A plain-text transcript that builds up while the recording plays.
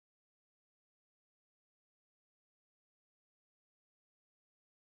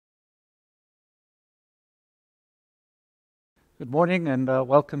Good morning and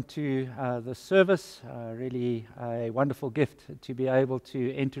welcome to the service. Really a wonderful gift to be able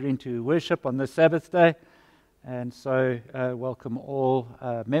to enter into worship on this Sabbath day. And so welcome all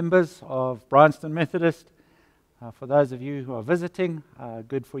members of Bryanston Methodist. For those of you who are visiting,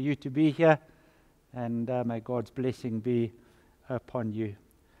 good for you to be here. And may God's blessing be upon you.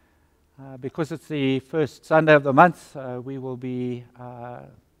 Because it's the first Sunday of the month, we will be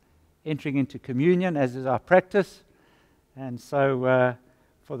entering into communion, as is our practice. And so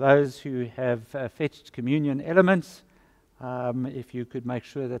for those who have fetched communion elements, if you could make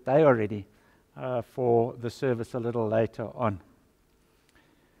sure that they are ready for the service a little later on. I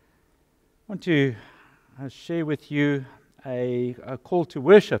want to share with you a call to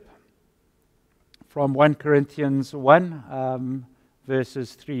worship from 1 Corinthians 1,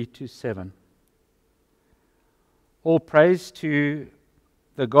 verses 3 to 7. All praise to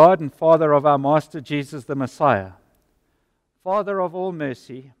the God and Father of our Master Jesus the Messiah, Father of all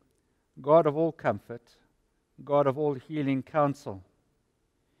mercy, God of all comfort, God of all healing counsel.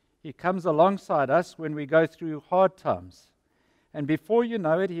 He comes alongside us when we go through hard times. And before you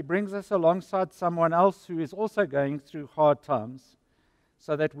know it, He brings us alongside someone else who is also going through hard times,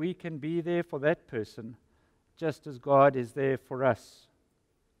 so that we can be there for that person, just as God is there for us.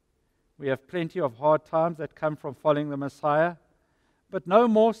 We have plenty of hard times that come from following the Messiah, but no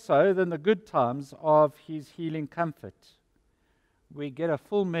more so than the good times of His healing comfort. We get a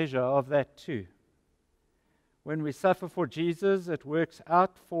full measure of that too. When we suffer for Jesus, it works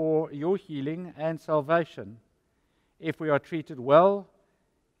out for your healing and salvation. If we are treated well,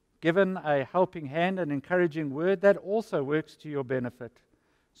 given a helping hand and encouraging word, that also works to your benefit,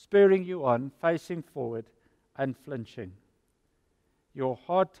 spurring you on, facing forward, unflinching. Your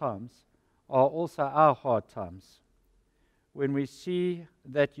hard times are also our hard times. When we see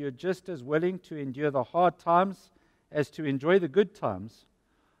that you're just as willing to endure the hard times as to enjoy the good times,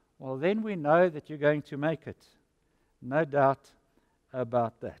 well, then we know that you're going to make it. No doubt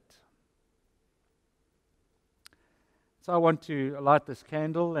about that. So I want to light this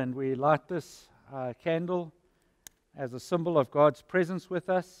candle, and we light this candle as a symbol of God's presence with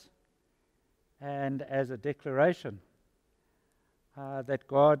us and as a declaration that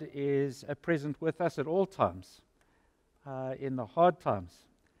God is present with us at all times, in the hard times,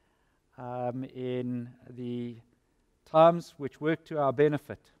 in the times which work to our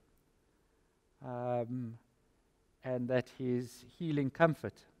benefit, and that His healing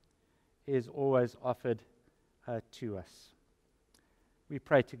comfort is always offered to us. We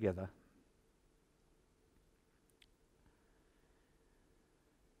pray together.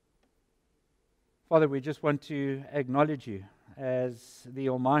 Father, we just want to acknowledge You as the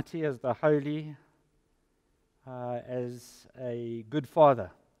Almighty, as the Holy, as a good Father.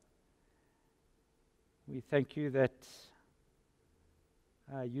 We thank You that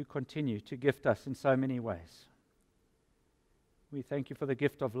You continue to gift us in so many ways. We thank You for the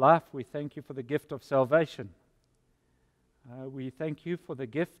gift of life. We thank You for the gift of salvation. We thank You for the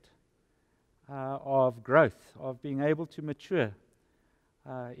gift of growth, of being able to mature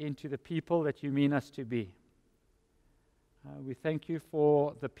into the people that You mean us to be. We thank You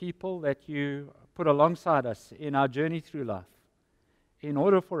for the people that You put alongside us in our journey through life, in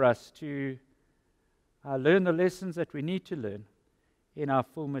order for us to learn the lessons that we need to learn in our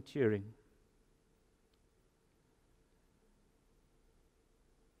full maturing.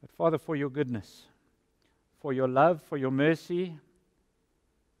 But Father, for Your goodness, for Your love, for Your mercy,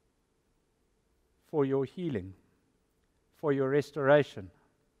 for Your healing, for Your restoration,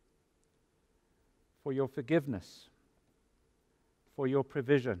 for Your forgiveness, for Your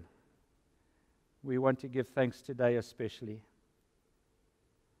provision, we want to give thanks today especially.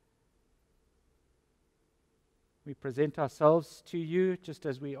 We present ourselves to You just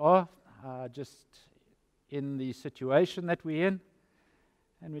as we are, just in the situation that we're in.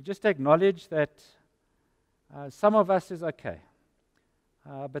 And we just acknowledge that some of us is okay,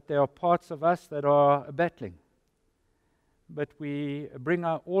 but there are parts of us that are battling. But we bring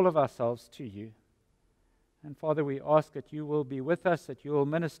all of ourselves to You. And Father, we ask that You will be with us, that You will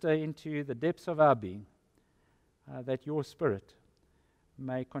minister into the depths of our being, that Your Spirit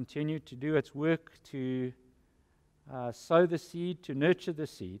may continue to do its work to sow the seed, to nurture the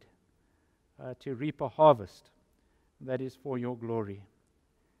seed, to reap a harvest that is for Your glory.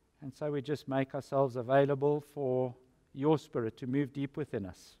 And so we just make ourselves available for Your Spirit to move deep within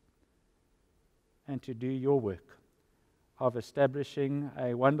us and to do Your work of establishing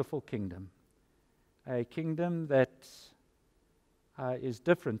a wonderful kingdom, a kingdom that is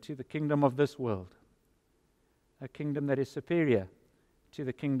different to the kingdom of this world, a kingdom that is superior to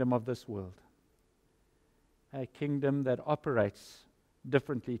the kingdom of this world. a kingdom that operates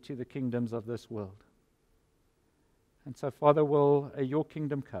differently to the kingdoms of this world. And so, Father, will your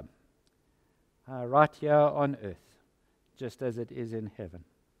kingdom come right here on earth, just as it is in heaven.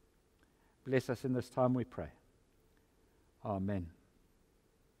 Bless us in this time, we pray. Amen.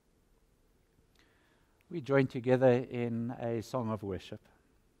 We join together in a song of worship.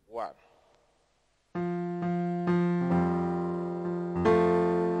 One.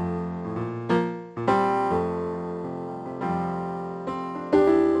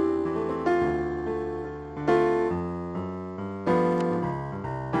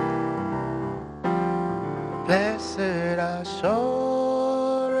 Blessed assurance,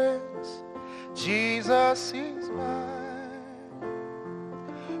 Jesus is mine.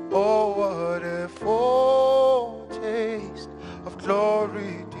 Oh, what a foretaste of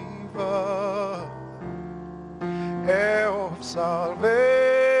glory divine, heir of salvation,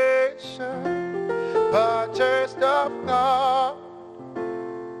 purchased of God,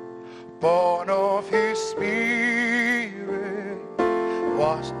 born of His Spirit,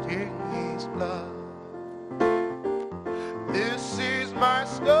 washed in His blood. This is my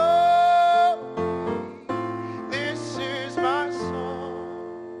story, this is my song,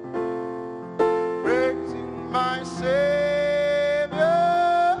 praising my Savior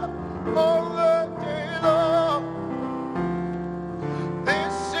all the day long.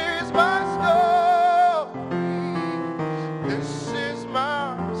 This is my story, this is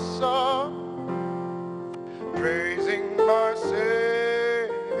my song, praising my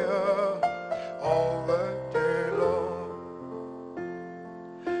Savior all the day long.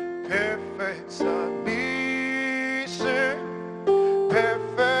 Perfect submission,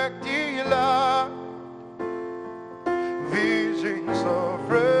 perfect delight, visions of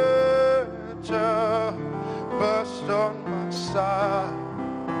rapture burst on my side,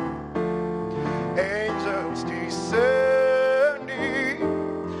 angels descending,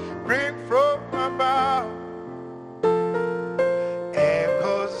 bring from above,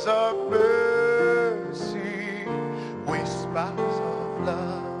 echoes of mercy, whispers of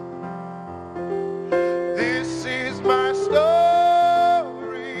love. This is my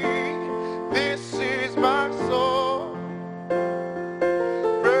story, this is my song,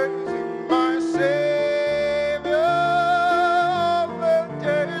 praising my Savior all the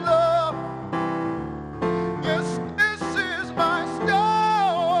day long. Yes, this is my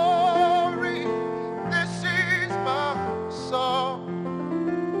story, this is my song,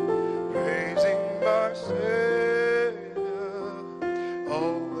 praising my Savior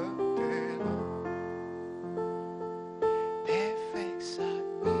all the day long. Perfect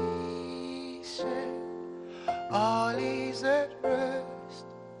submission, all is at rest.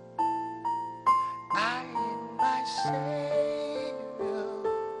 I in my Savior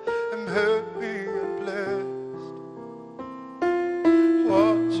am happy and blessed,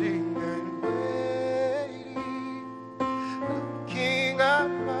 watching and waiting, looking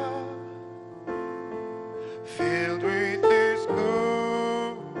above, filled with His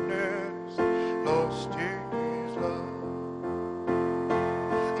goodness, lost in His love.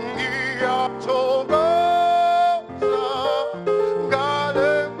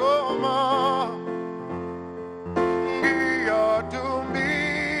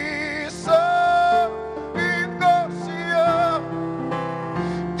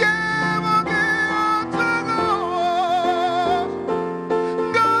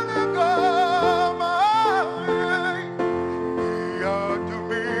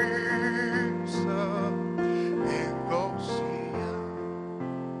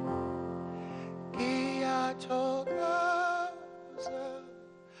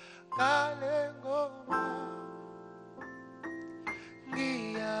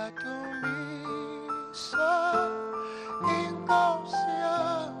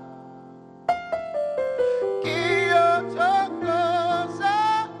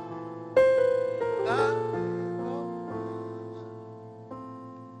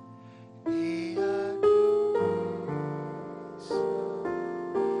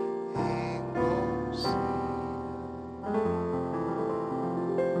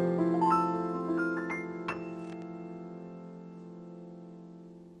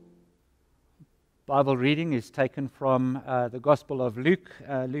 Bible reading is taken from the Gospel of Luke,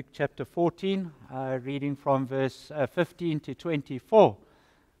 Luke chapter 14, reading from verse 15 to 24,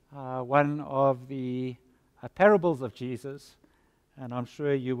 one of the parables of Jesus, and I'm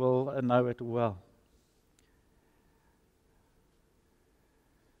sure you will know it well.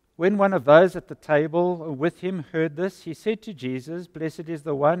 When one of those at the table with him heard this, he said to Jesus, "Blessed is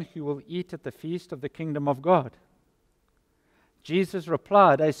the one who will eat at the feast of the kingdom of God." Jesus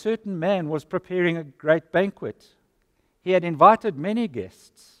replied, "A certain man was preparing a great banquet. He had invited many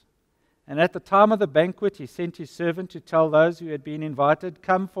guests. And at the time of the banquet, he sent his servant to tell those who had been invited,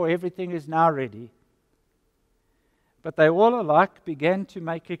 'Come, for everything is now ready.' But they all alike began to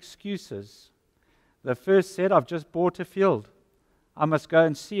make excuses. The first said, 'I've just bought a field. I must go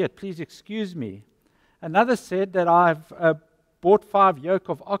and see it. Please excuse me.' Another said that I've bought 5 yoke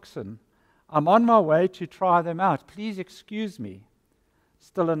of oxen. I'm on my way to try them out. Please excuse me."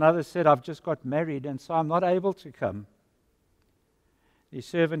 Still another said, "I've just got married, and so I'm not able to come." The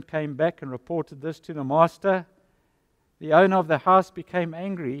servant came back and reported this to the master. The owner of the house became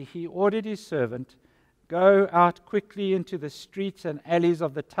angry. He ordered his servant, "Go out quickly into the streets and alleys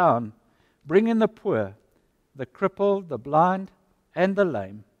of the town. Bring in the poor, the crippled, the blind, and the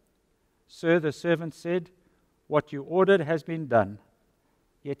lame." "Sir," the servant said, "what you ordered has been done.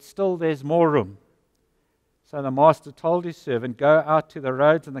 Yet still there's more room." So the master told his servant, "Go out to the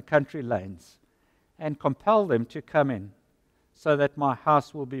roads and the country lanes, and compel them to come in, so that my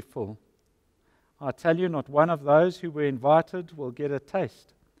house will be full. I tell you, not one of those who were invited will get a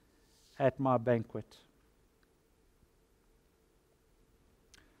taste at my banquet."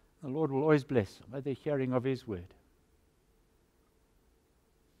 The Lord will always bless by the hearing of His word.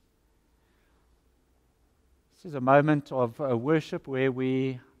 This is a moment of worship where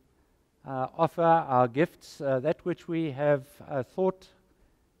we offer our gifts, that which we have thought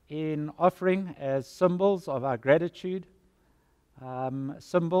in offering as symbols of our gratitude,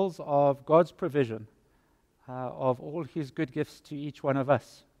 symbols of God's provision, of all His good gifts to each one of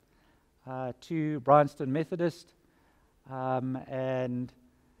us, to Bryanston Methodist, and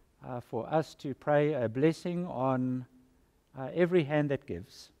for us to pray a blessing on every hand that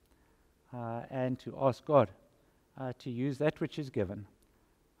gives, and to ask God to use that which is given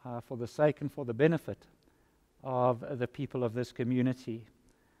for the sake and for the benefit of the people of this community.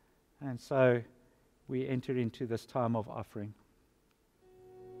 And so we enter into this time of offering.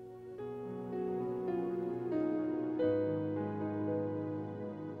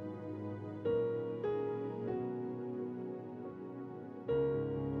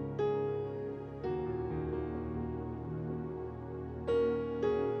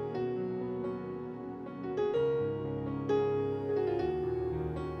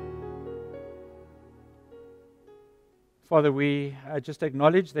 Father, we just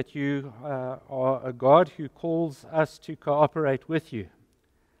acknowledge that you are a God who calls us to cooperate with you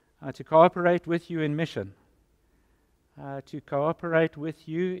in mission, to cooperate with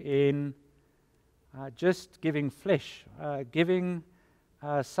you in just giving flesh, giving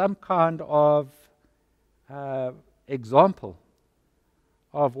some kind of example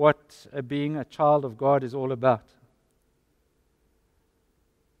of what being a child of God is all about.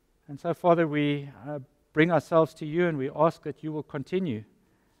 And so, Father, we bring ourselves to you, and we ask that you will continue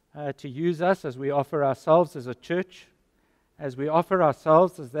to use us as we offer ourselves as a church, as we offer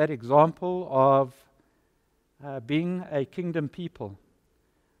ourselves as that example of being a kingdom people,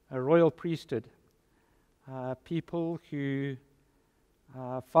 a royal priesthood, people who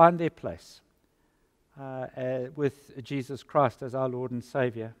find their place with Jesus Christ as our Lord and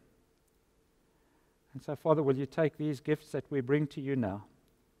Savior. And so, Father, will you take these gifts that we bring to you now?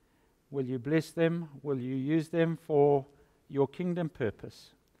 Will you bless them? Will you use them for your kingdom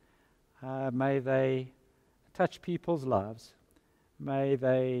purpose? May they touch people's lives. May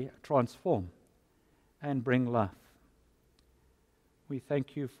they transform and bring life. We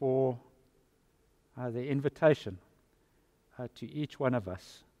thank you for the invitation to each one of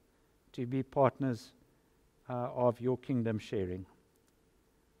us to be partners of your kingdom sharing.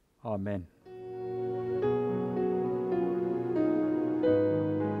 Amen.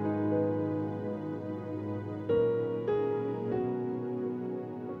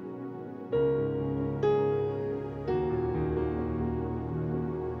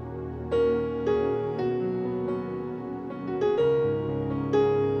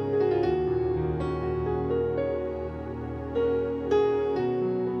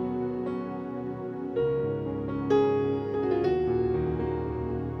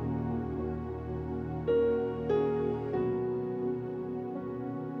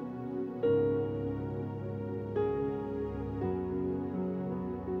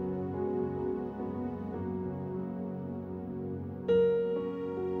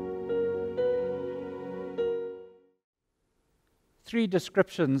 Three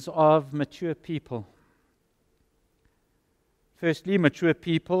descriptions of mature people. Firstly, mature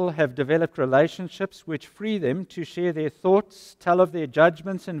people have developed relationships which free them to share their thoughts, tell of their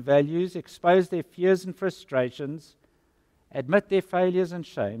judgments and values, expose their fears and frustrations, admit their failures and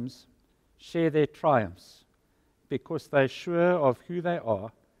shames, share their triumphs, because they're sure of who they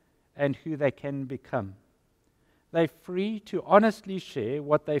are and who they can become. They're free to honestly share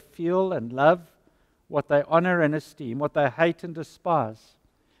what they feel and love, what they honor and esteem, what they hate and despise.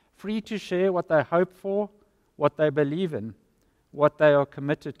 Free to share what they hope for, what they believe in, what they are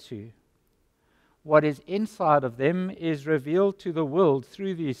committed to. What is inside of them is revealed to the world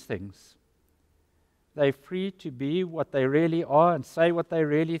through these things. They're free to be what they really are and say what they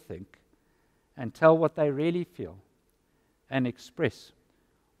really think and tell what they really feel and express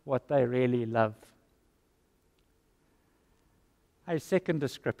what they really love. A second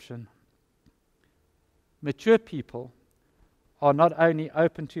description. Mature people are not only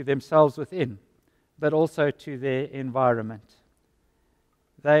open to themselves within, but also to their environment.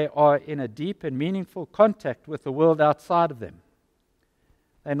 They are in a deep and meaningful contact with the world outside of them.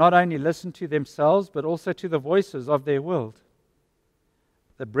 They not only listen to themselves, but also to the voices of their world.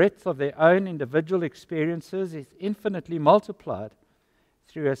 The breadth of their own individual experiences is infinitely multiplied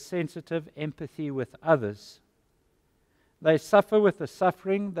through a sensitive empathy with others. They suffer with the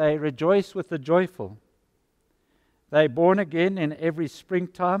suffering, they rejoice with the joyful. They're born again in every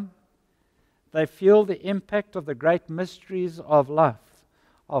springtime. They feel the impact of the great mysteries of life,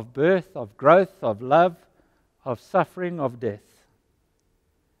 of birth, of growth, of love, of suffering, of death.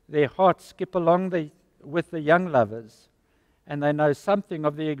 Their hearts skip along with the young lovers, and they know something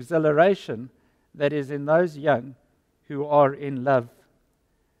of the exhilaration that is in those young who are in love.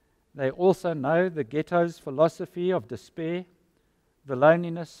 They also know the ghetto's philosophy of despair, the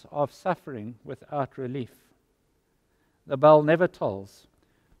loneliness of suffering without relief. The bell never tolls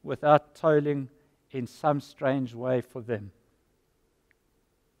without tolling in some strange way for them.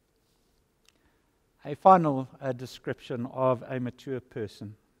 A final description of a mature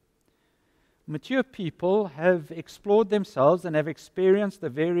person. Mature people have explored themselves and have experienced the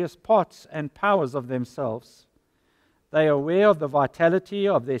various parts and powers of themselves. They are aware of the vitality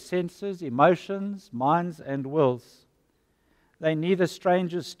of their senses, emotions, minds, and wills. They're neither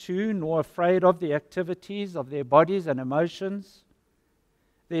strangers to nor afraid of the activities of their bodies and emotions.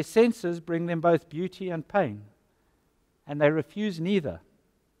 Their senses bring them both beauty and pain, and they refuse neither.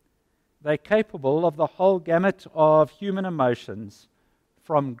 They're capable of the whole gamut of human emotions,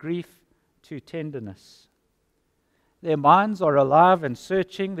 from grief to tenderness. Their minds are alive and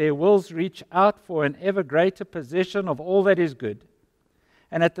searching. Their wills reach out for an ever greater possession of all that is good,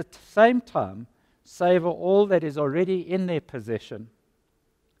 and at the same time savor all that is already in their possession.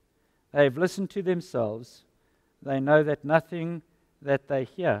 They have listened to themselves. They know that nothing that they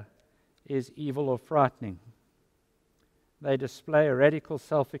hear is evil or frightening. They display a radical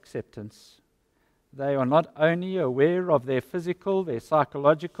self-acceptance. They are not only aware of their physical, their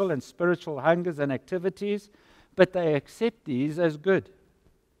psychological, and spiritual hungers and activities, but they accept these as good.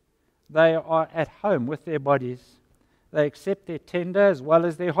 They are at home with their bodies. They accept their tender as well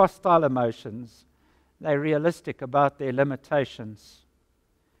as their hostile emotions. They're realistic about their limitations.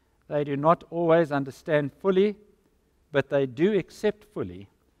 They do not always understand fully, but they do accept fully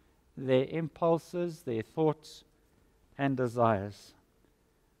their impulses, their thoughts, and desires.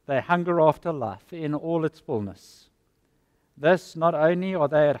 They hunger after life in all its fullness. Thus, not only are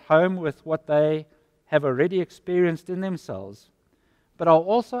they at home with what they have already experienced in themselves, but are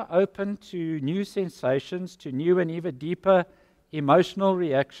also open to new sensations, to new and even deeper emotional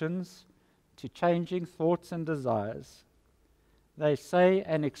reactions, to changing thoughts and desires. They say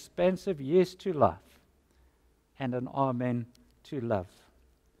an expansive yes to life and an amen to love.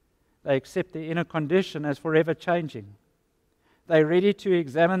 They accept their inner condition as forever changing. They're ready to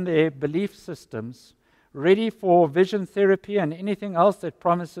examine their belief systems, ready for vision therapy and anything else that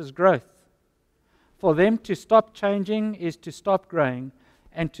promises growth. For them, to stop changing is to stop growing,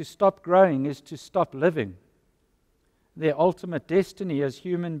 and to stop growing is to stop living. Their ultimate destiny as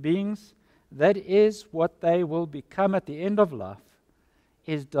human beings, that is what they will become at the end of life,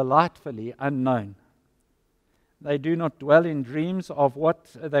 is delightfully unknown. They do not dwell in dreams of what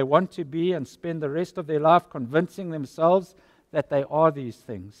they want to be and spend the rest of their life convincing themselves that they are these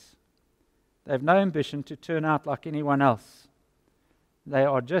things. They have no ambition to turn out like anyone else. They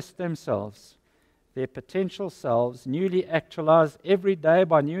are just themselves, their potential selves, newly actualized every day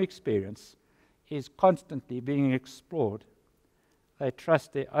by new experience, is constantly being explored. They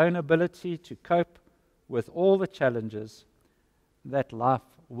trust their own ability to cope with all the challenges that life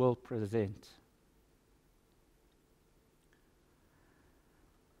will present.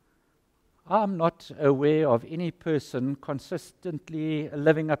 I'm not aware of any person consistently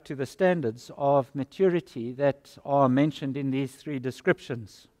living up to the standards of maturity that are mentioned in these three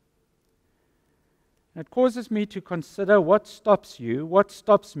descriptions. It causes me to consider what stops you, what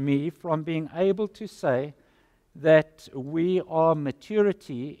stops me from being able to say that we are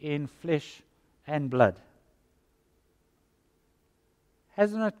maturity in flesh and blood?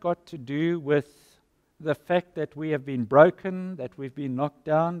 Hasn't it got to do with the fact that we have been broken, that we've been knocked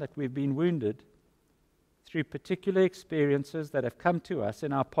down, that we've been wounded through particular experiences that have come to us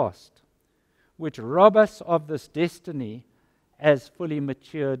in our past, which rob us of this destiny as fully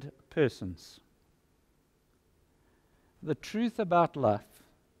matured persons? The truth about life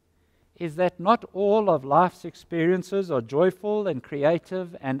is that not all of life's experiences are joyful and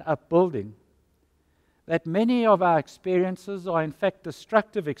creative and upbuilding. That many of our experiences are in fact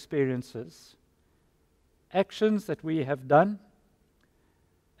destructive experiences, actions that we have done,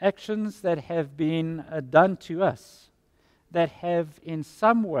 actions that have been done to us, that have in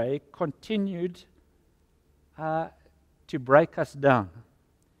some way continued to break us down.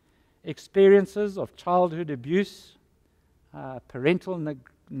 Experiences of childhood abuse, parental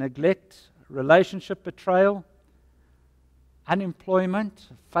neglect, relationship betrayal, unemployment,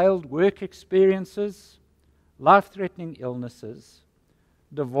 failed work experiences, life-threatening illnesses,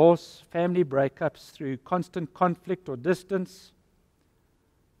 divorce, family breakups through constant conflict or distance,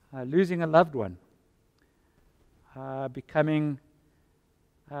 losing a loved one, becoming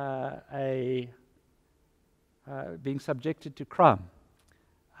being subjected to crime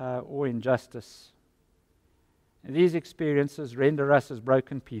or injustice. And these experiences render us as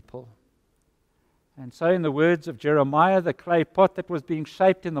broken people. And so, in the words of Jeremiah, the clay pot that was being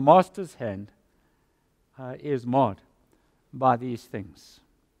shaped in the master's hand is marred by these things.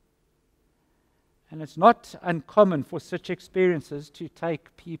 And it's not uncommon for such experiences to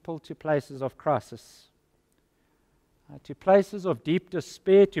take people to places of crisis, to places of deep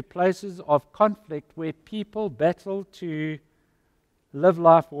despair, to places of conflict where people battle to live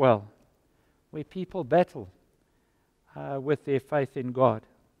life well, where people battle with their faith in God.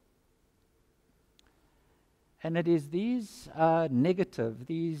 And it is these negative,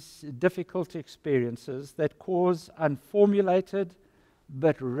 these difficult experiences that cause unformulated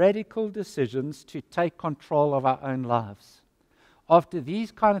but radical decisions to take control of our own lives. After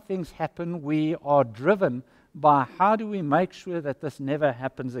these kind of things happen, we are driven by how do we make sure that this never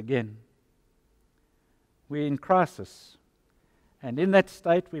happens again. We're in crisis. And in that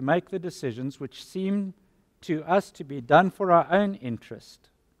state, we make the decisions which seem to us to be done for our own interest.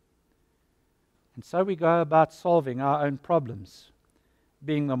 And so we go about solving our own problems,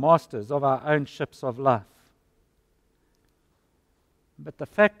 being the masters of our own ships of life. But the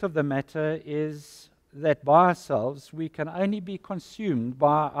fact of the matter is that by ourselves we can only be consumed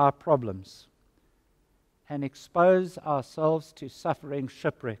by our problems and expose ourselves to suffering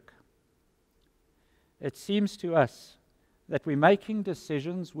shipwreck. It seems to us that we're making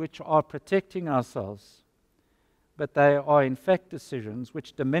decisions which are protecting ourselves, but they are in fact decisions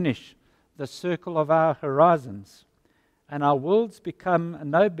which diminish the circle of our horizons, and our worlds become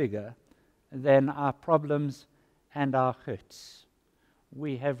no bigger than our problems and our hurts.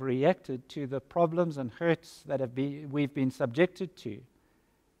 We have reacted to the problems and hurts that we've been subjected to,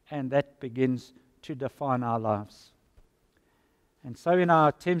 and that begins to define our lives. And so in our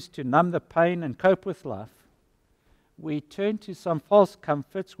attempts to numb the pain and cope with life, we turn to some false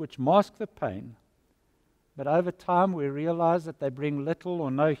comforts which mask the pain, but over time we realize that they bring little or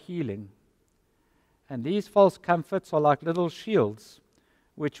no healing. And these false comforts are like little shields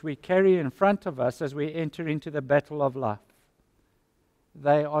which we carry in front of us as we enter into the battle of life.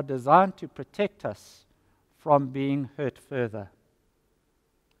 They are designed to protect us from being hurt further.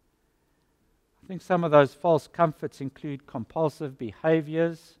 I think some of those false comforts include compulsive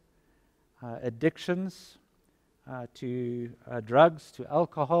behaviors, addictions to drugs, to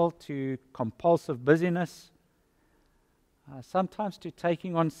alcohol, to compulsive busyness, sometimes to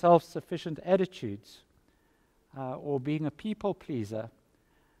taking on self-sufficient attitudes, or being a people pleaser,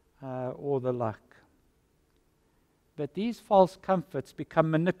 or the like. But these false comforts become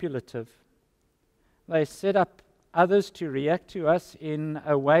manipulative. They set up others to react to us in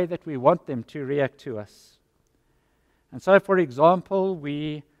a way that we want them to react to us. And so, for example,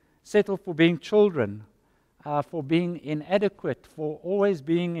 we settle for being children, for being inadequate, for always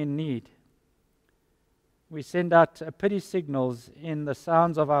being in need. We send out pity signals in the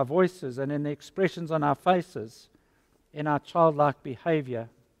sounds of our voices and in the expressions on our faces, in our childlike behavior.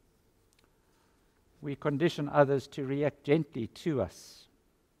 We condition others to react gently to us.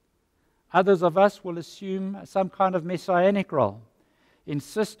 Others of us will assume some kind of messianic role,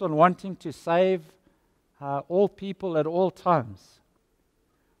 insist on wanting to save all people at all times.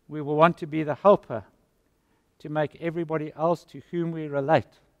 We will want to be the helper, to make everybody else to whom we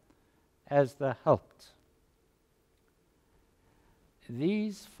relate as the helped.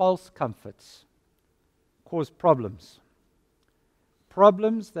 These false comforts cause problems.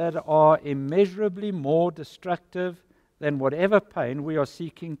 Problems that are immeasurably more destructive than whatever pain we are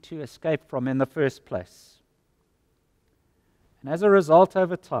seeking to escape from in the first place. And as a result,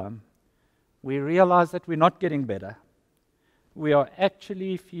 over time, we realize that we're not getting better. We are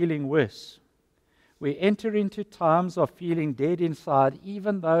actually feeling worse. We enter into times of feeling dead inside,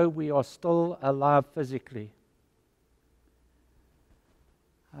 even though we are still alive physically.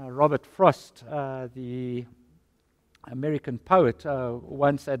 Robert Frost, the American poet,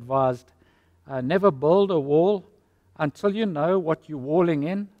 once advised, never build a wall until you know what you're walling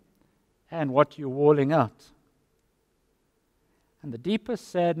in and what you're walling out. And the deepest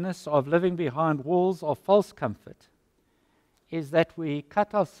sadness of living behind walls of false comfort is that we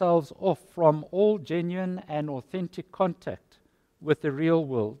cut ourselves off from all genuine and authentic contact with the real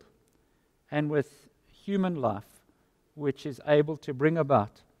world and with human life, which is able to bring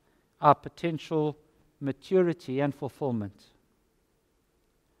about our potential maturity and fulfillment.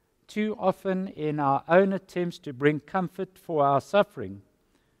 Too often, in our own attempts to bring comfort for our suffering,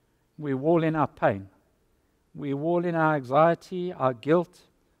 we wall in our pain. We wall in our anxiety, our guilt,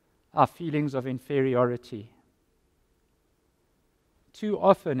 our feelings of inferiority. Too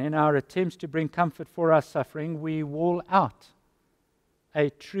often, in our attempts to bring comfort for our suffering, we wall out a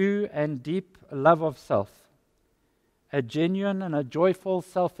true and deep love of self, a genuine and a joyful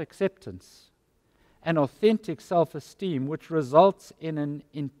self-acceptance, an authentic self-esteem which results in an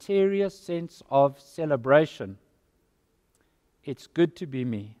interior sense of celebration. It's good to be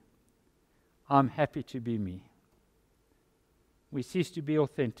me. I'm happy to be me. We cease to be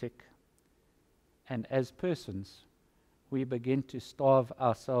authentic, and as persons, we begin to starve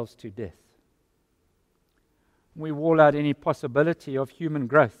ourselves to death. We wall out any possibility of human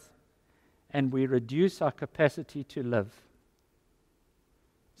growth, and we reduce our capacity to live.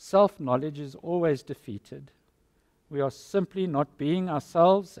 Self-knowledge is always defeated. We are simply not being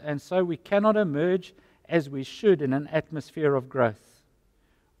ourselves, and so we cannot emerge as we should in an atmosphere of growth.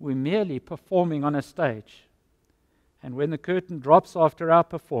 We're merely performing on a stage. And when the curtain drops after our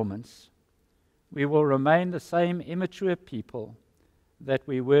performance, we will remain the same immature people that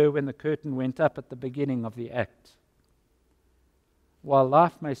we were when the curtain went up at the beginning of the act. While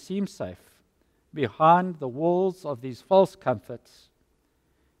life may seem safe behind the walls of these false comforts,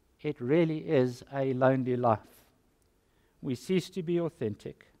 it really is a lonely life. We cease to be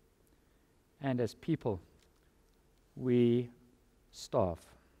authentic, and as people, we starve.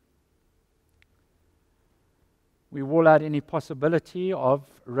 We wall out any possibility of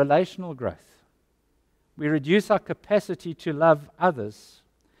relational growth. We reduce our capacity to love others,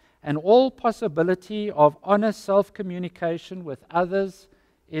 and all possibility of honest self-communication with others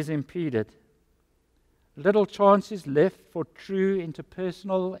is impeded. Little chance is left for true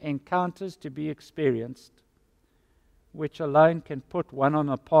interpersonal encounters to be experienced, which alone can put one on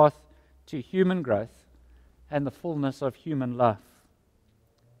a path to human growth and the fullness of human life.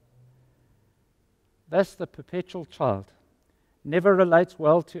 Thus, the perpetual child never relates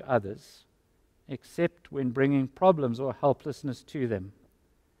well to others, except when bringing problems or helplessness to them.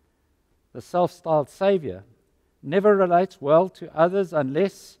 The self-styled Savior never relates well to others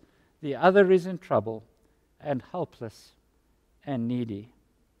unless the other is in trouble and helpless and needy.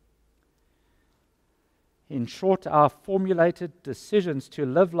 In short, our formulated decisions to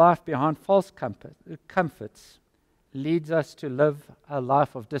live life behind false comforts leads us to live a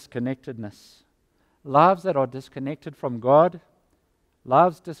life of disconnectedness. Lives that are disconnected from God,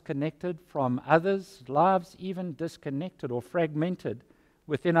 lives disconnected from others, lives even disconnected or fragmented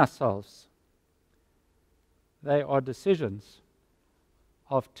within ourselves. They are decisions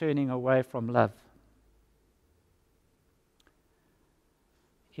of turning away from love.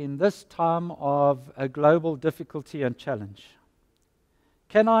 In this time of a global difficulty and challenge,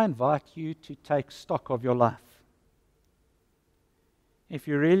 can I invite you to take stock of your life? If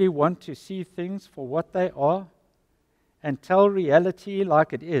you really want to see things for what they are and tell reality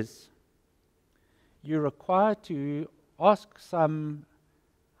like it is, you're required to ask some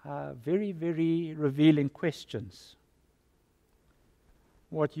very, very revealing questions.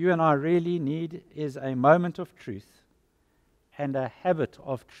 What you and I really need is a moment of truth and a habit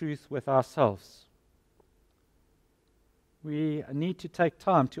of truth with ourselves. We need to take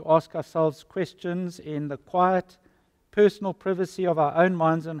time to ask ourselves questions in the quiet, personal privacy of our own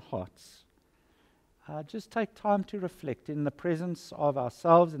minds and hearts. Just take time to reflect in the presence of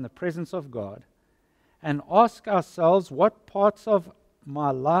ourselves, in the presence of God, and ask ourselves, what parts of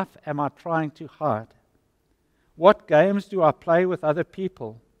my life am I trying to hide? What games do I play with other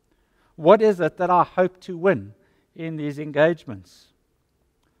people? What is it that I hope to win in these engagements?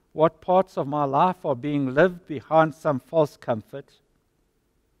 What parts of my life are being lived behind some false comfort?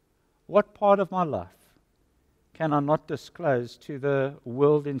 What part of my life can I not disclose to the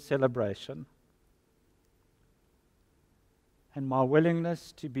world in celebration? And my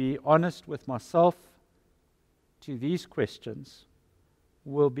willingness to be honest with myself to these questions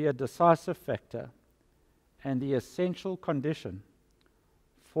will be a decisive factor and the essential condition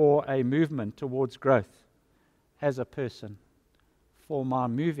for a movement towards growth as a person, for my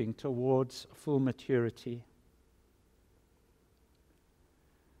moving towards full maturity.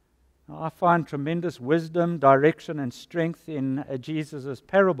 Now, I find tremendous wisdom, direction, and strength in Jesus'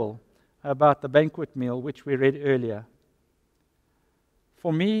 parable about the banquet meal, which we read earlier.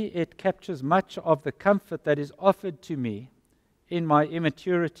 For me, it captures much of the comfort that is offered to me in my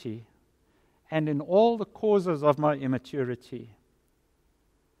immaturity and in all the causes of my immaturity.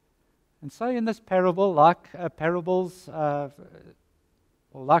 And so in this parable, like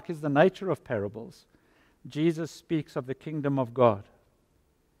is the nature of parables, Jesus speaks of the kingdom of God.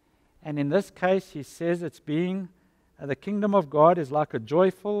 And in this case, he says the kingdom of God is like a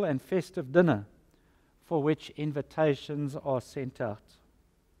joyful and festive dinner for which invitations are sent out.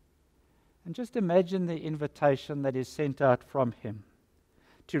 And just imagine the invitation that is sent out from him.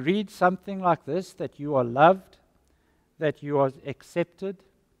 To read something like this, that you are loved, that you are accepted,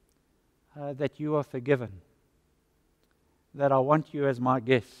 that you are forgiven, that I want you as my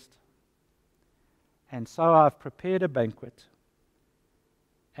guest. And so I've prepared a banquet,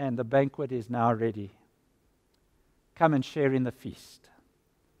 and the banquet is now ready. Come and share in the feast.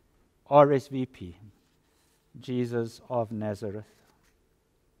 RSVP, Jesus of Nazareth.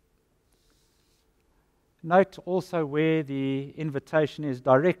 Note also where the invitation is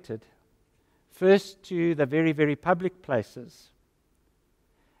directed. First to the very, very public places.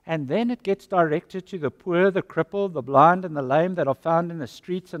 And then it gets directed to the poor, the crippled, the blind, and the lame that are found in the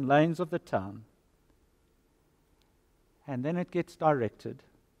streets and lanes of the town. And then it gets directed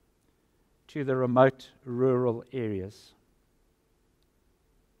to the remote rural areas.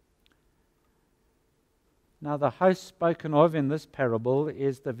 Now, the host spoken of in this parable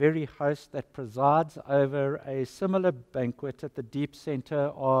is the very host that presides over a similar banquet at the deep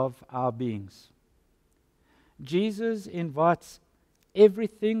center of our beings. Jesus invites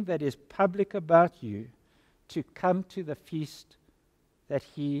everything that is public about you to come to the feast that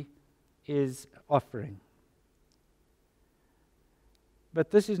he is offering. But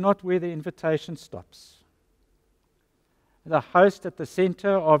this is not where the invitation stops. The host at the center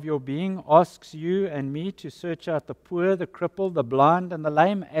of your being asks you and me to search out the poor, the crippled, the blind, and the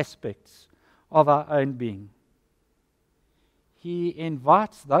lame aspects of our own being. He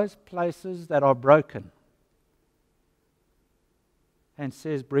invites those places that are broken and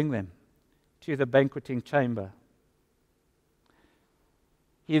says, bring them to the banqueting chamber.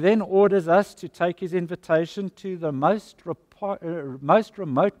 He then orders us to take his invitation to the most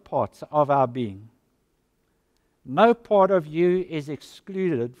remote parts of our being. No part of you is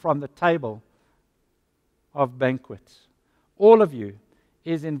excluded from the table of banquets. All of you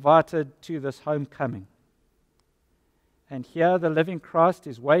is invited to this homecoming. And here the living Christ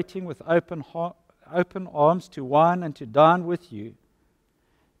is waiting with open arms to wine and to dine with you,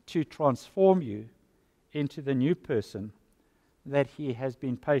 to transform you into the new person that he has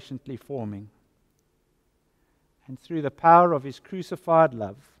been patiently forming. And through the power of his crucified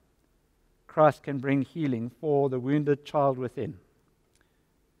love, Christ can bring healing for the wounded child within.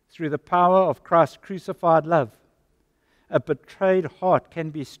 Through the power of Christ's crucified love, a betrayed heart can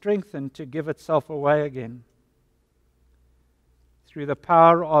be strengthened to give itself away again. Through the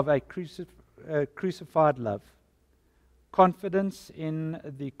power of a crucified love, confidence in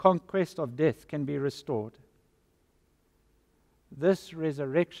the conquest of death can be restored. This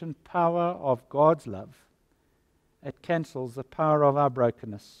resurrection power of God's love, it cancels the power of our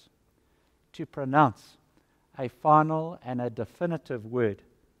brokenness to pronounce a final and a definitive word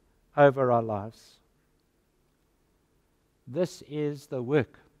over our lives. This is the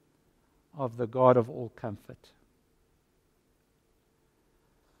work of the God of all comfort.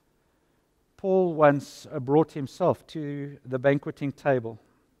 Paul once brought himself to the banqueting table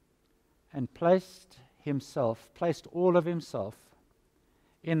and placed all of himself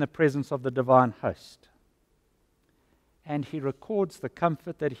in the presence of the divine host. And he records the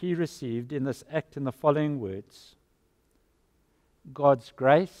comfort that he received in this act in the following words: God's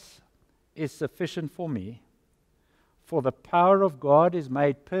grace is sufficient for me, for the power of God is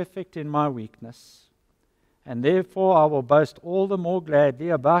made perfect in my weakness. And therefore I will boast all the more gladly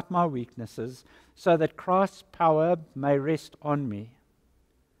about my weaknesses, so that Christ's power may rest on me.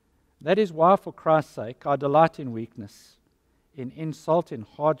 That is why, for Christ's sake, I delight in weakness, in insult, in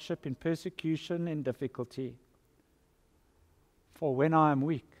hardship, in persecution, in difficulty. For when I am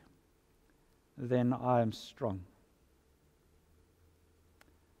weak, then I am strong.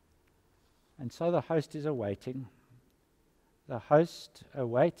 And so the host is awaiting. The host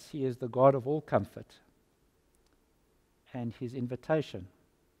awaits. He is the God of all comfort. And his invitation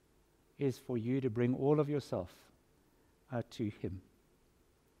is for you to bring all of yourself to him.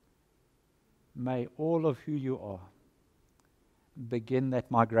 May all of who you are begin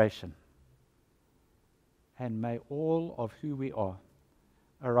that migration. And may all of who we are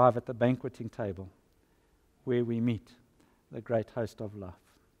arrive at the banqueting table where we meet the great host of life.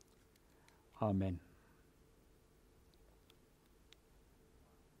 Amen.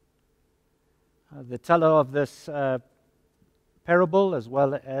 The teller of this parable, as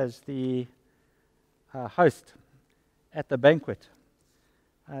well as the host at the banquet,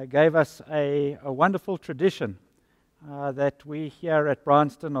 gave us a wonderful tradition that we here at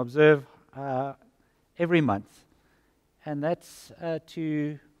Bryanston observe every month, and that's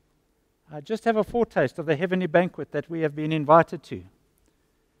to just have a foretaste of the heavenly banquet that we have been invited to.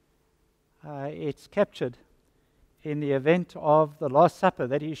 It's captured in the event of the Last Supper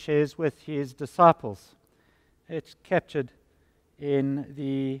that he shares with his disciples. It's captured in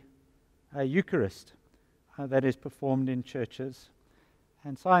the Eucharist that is performed in churches.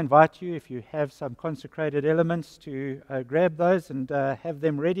 And so I invite you, if you have some consecrated elements, to grab those and have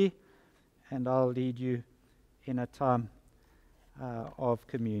them ready, and I'll lead you in a time of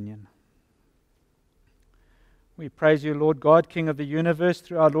communion. We praise you, Lord God, King of the universe,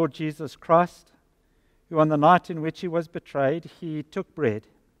 through our Lord Jesus Christ, who on the night in which he was betrayed, he took bread.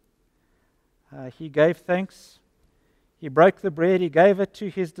 He gave thanks. He broke the bread. He gave it to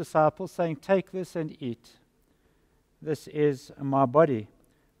his disciples, saying, "Take this and eat. This is my body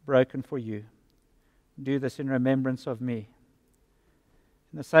broken for you. Do this in remembrance of me."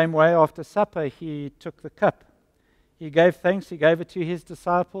 In the same way, after supper, he took the cup. He gave thanks. He gave it to his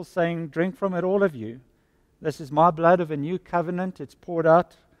disciples, saying, "Drink from it, all of you. This is my blood of a new covenant. It's poured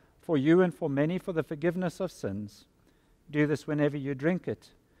out for you and for many for the forgiveness of sins. Do this whenever you drink it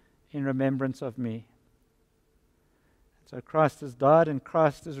in remembrance of me." So Christ has died and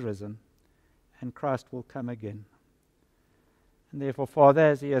Christ is risen, and Christ will come again. And therefore, Father,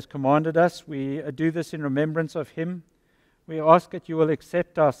 as he has commanded us, we do this in remembrance of him. We ask that you will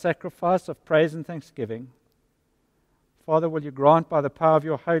accept our sacrifice of praise and thanksgiving. Father, will you grant by the power of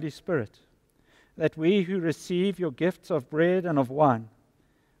your Holy Spirit that we who receive your gifts of bread and of wine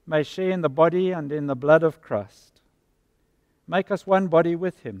may share in the body and in the blood of Christ. Make us one body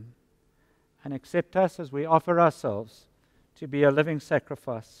with him, and accept us as we offer ourselves to be a living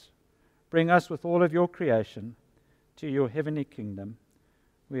sacrifice. Bring us with all of your creation to your heavenly kingdom.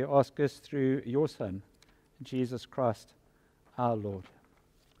 We ask this through your Son, Jesus Christ, our Lord.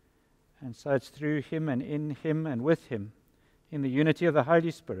 And so it's through him and in him and with him, in the unity of the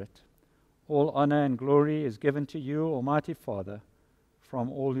Holy Spirit, all honor and glory is given to you, Almighty Father, from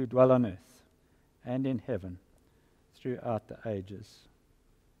all who dwell on earth and in heaven throughout the ages.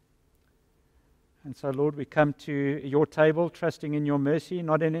 And so, Lord, we come to your table, trusting in your mercy,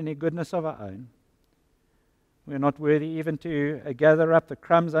 not in any goodness of our own. We are not worthy even to gather up the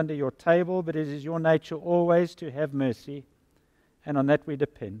crumbs under your table, but it is your nature always to have mercy, and on that we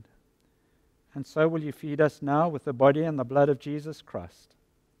depend. And so will you feed us now with the body and the blood of Jesus Christ,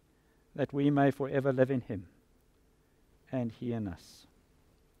 that we may forever live in him, and he in us.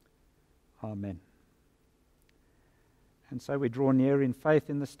 Amen. And so we draw near in faith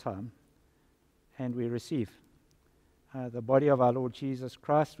in this time, and we receive the body of our Lord Jesus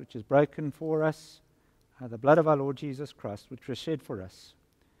Christ, which is broken for us, the blood of our Lord Jesus Christ, which was shed for us.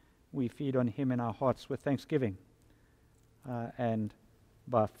 We feed on him in our hearts with thanksgiving and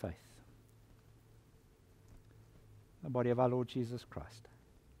by faith. The body of our Lord Jesus Christ.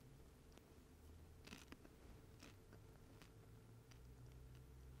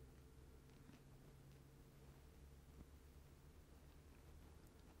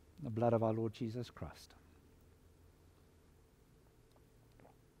 The blood of our Lord Jesus Christ.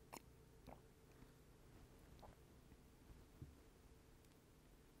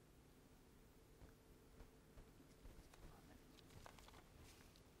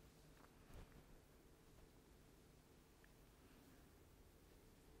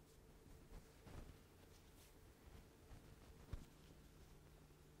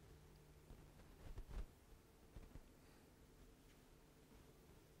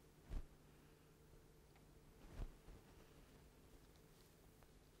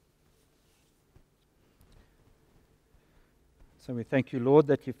 So we thank you, Lord,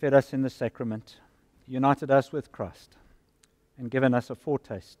 that you fed us in the sacrament, united us with Christ. and given us a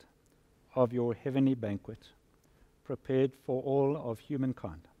foretaste of your heavenly banquet prepared for all of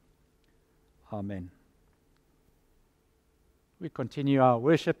humankind. Amen. We continue our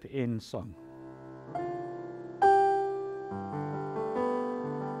worship in song.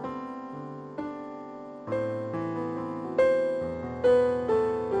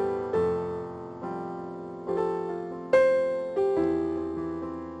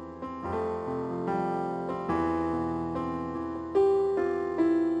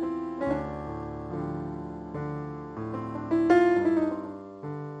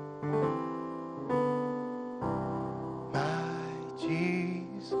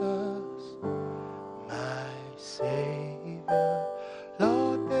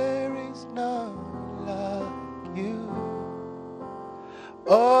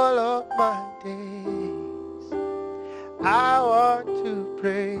 All of my days, I want to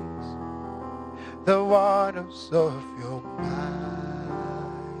praise the wonders of your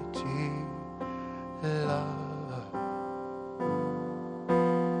mighty love.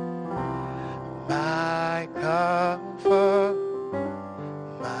 My comfort,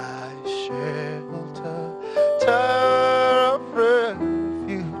 my shelter, tower of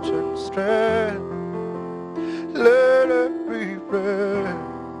refuge and strength. Let every breath,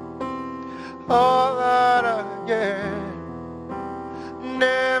 all that I get,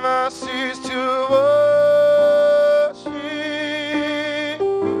 never cease to worship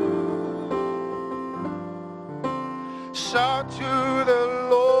you. Shout to the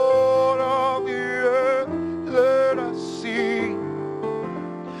Lord of the earth, let us sing.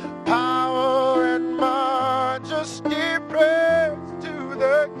 Power and majesty, praise to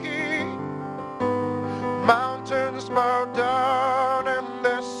the King. Mountains bow down and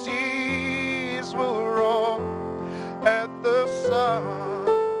the seas will roar at the sound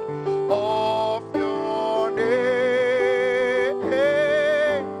of your name.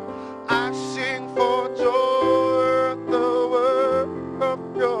 I sing for joy at the work of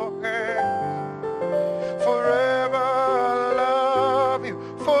your hands. Forever I'll love you,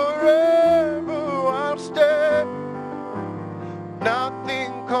 forever I'll stay.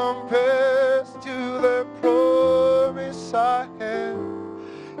 Nothing compares to the promise I have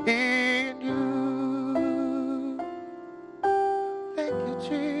in you. Thank you,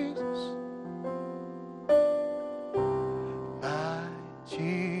 Jesus. My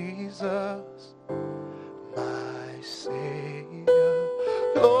Jesus, my Savior.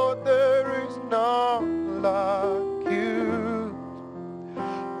 Lord, there is none like you.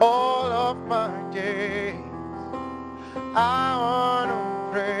 All of my days, I want to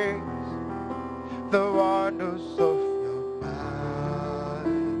praise the wonders of your mighty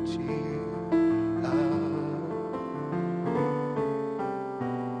love.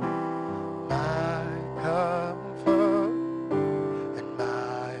 My comfort and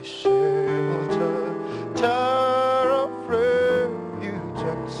my shelter, tower of refuge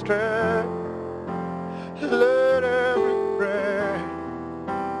and strength. Let every breath,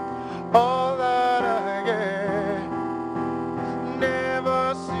 all that I get,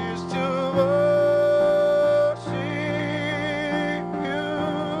 never cease to worship you.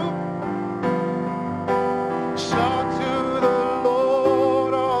 Shout to the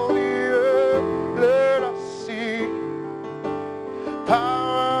Lord, all the earth, let us sing.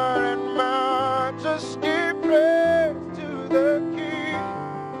 Power and majesty, praise to the King.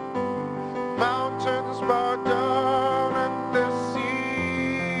 Mountains bow down and the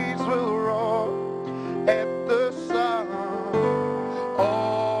seas will roar at the sound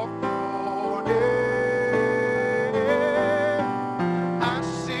of your name. I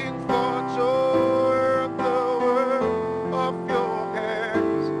sing for joy at the work of your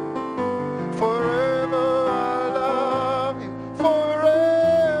hands. Forever I love you,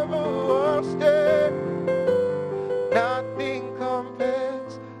 forever I'll stay. Nothing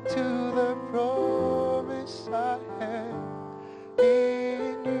compares to the promise I have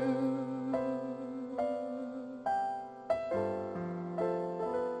in you.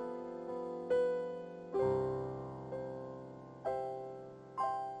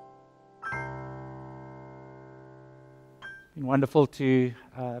 Been wonderful to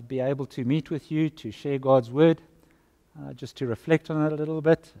be able to meet with you, to share God's word, just to reflect on it a little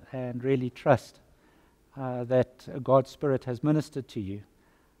bit and really trust that God's Spirit has ministered to you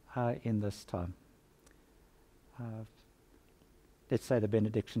in this time. Let's say the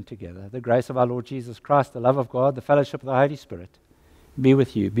benediction together. The grace of our Lord Jesus Christ, the love of God, the fellowship of the Holy Spirit be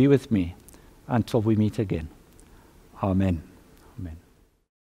with you, be with me, until we meet again. Amen.